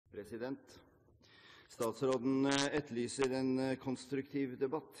president. Statsråden etterlyser en konstruktiv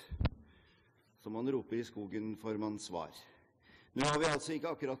debatt, som man roper i skogen får man svar. Nå har vi altså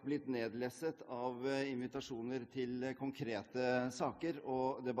ikke akkurat blitt nedlesset av invitasjoner til konkrete saker å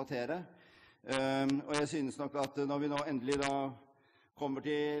debattere, og jeg synes nok at når vi nå endelig kommer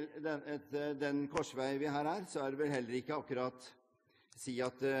til den korsvei vi her er, så er det vel heller ikke akkurat si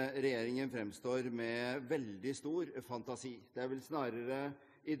at regjeringen fremstår med veldig stor fantasi. Det er vel snarere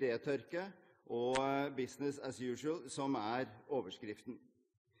idétørke og business as usual som er overskriften.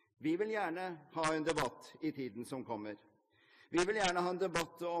 Vi vil gjerne ha en debatt i tiden som kommer. Vi vil gjerne ha en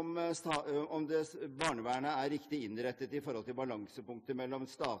debatt om barnevernet er riktig innrettet i forhold til balansepunktet mellom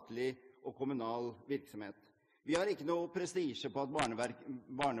statlig og kommunal virksomhet. Vi har ikke noe prestisje på at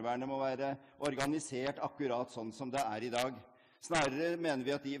barnevernet må være organisert akkurat sånn som det er i dag. Snarere mener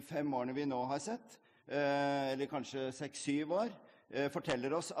vi at de 5 årene vi nå har sett, eller kanskje 6-7 år,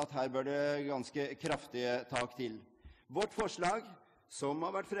 forteller oss at her bør det ganske kraftige tak til. Vårt forslag, som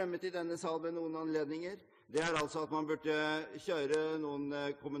har vært fremmet i denne sal ved noen anledninger, det er altså at man burde kjøre noen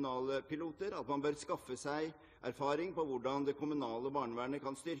kommunale piloter, at man bør skaffe seg erfaring på hvordan det kommunale barnevernet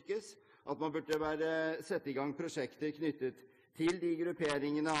kan styrkes, at man burde sette i gang prosjekter knyttet til de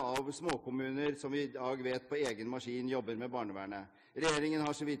grupperingene av småkommuner som vi i dag vet på egen maskin jobber med barnevernet. Regjeringen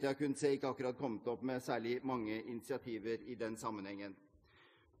har, så vidt jeg har kunnet se, ikke akkurat kommet opp med særlig mange initiativer i den sammenhengen.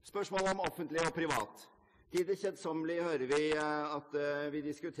 Spørsmål om offentlig og privat. Til det kjedsommelige hører vi at vi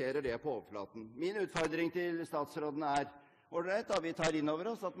diskuterer det på overflaten. Min utfordring til statsråden er, ålreit, vi tar inn over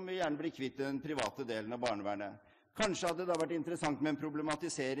oss at vi gjerne blir kvitt den private delen av barnevernet. Kanskje hadde det vært interessant med en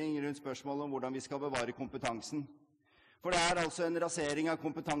problematisering rundt spørsmålet om hvordan vi skal bevare kompetansen. For det er altså en rasering av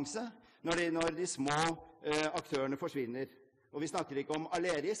kompetanse når de små aktørene forsvinner. Og vi snakker ikke om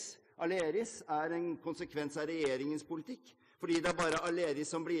Aleris. Aleris er en konsekvens av regjeringens politikk, fordi det er bare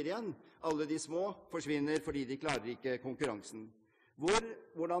Aleris som blir igjen. Alle de små forsvinner fordi de klarer ikke konkurransen.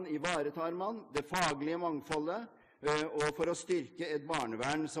 Hvordan ivaretar man det faglige mangfoldet, og for å styrke et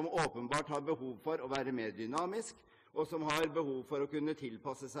barnevern som åpenbart har behov for å være mer dynamisk, og som har behov for å kunne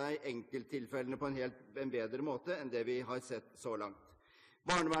tilpasse seg enkelttilfellene på en bedre måte enn det vi har sett så langt.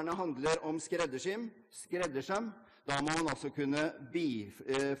 Barnevernet handler om skreddersøm. Da må man også kunne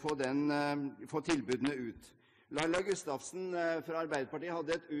få tilbudene ut. Laila Gustavsen fra Arbeiderpartiet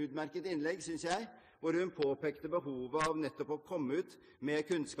hadde et utmerket innlegg, synes jeg, hvor hun påpekte behovet av nettopp å komme ut med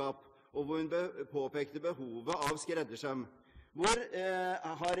kunnskap, og hvor hun påpekte behovet av skreddersøm. Hvor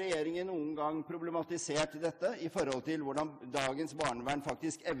har regjeringen noen gang problematisert dette i forhold til hvordan dagens barnevern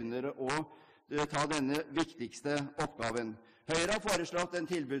faktisk evner å ta denne viktigste oppgaven? Høyre har foreslått en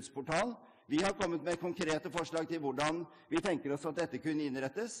tilbudsportal. Vi har kommet med konkrete forslag til hvordan vi tenker oss at dette kunne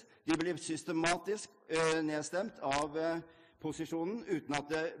innrettes. De blir systematisk nedstemt av posisjonen uten at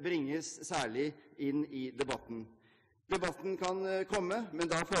det bringes særlig inn i debatten. Debatten kan komme,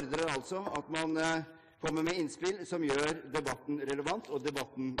 men da fordrer det altså at man kommer med innspill som gjør debatten relevant og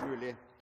debatten mulig.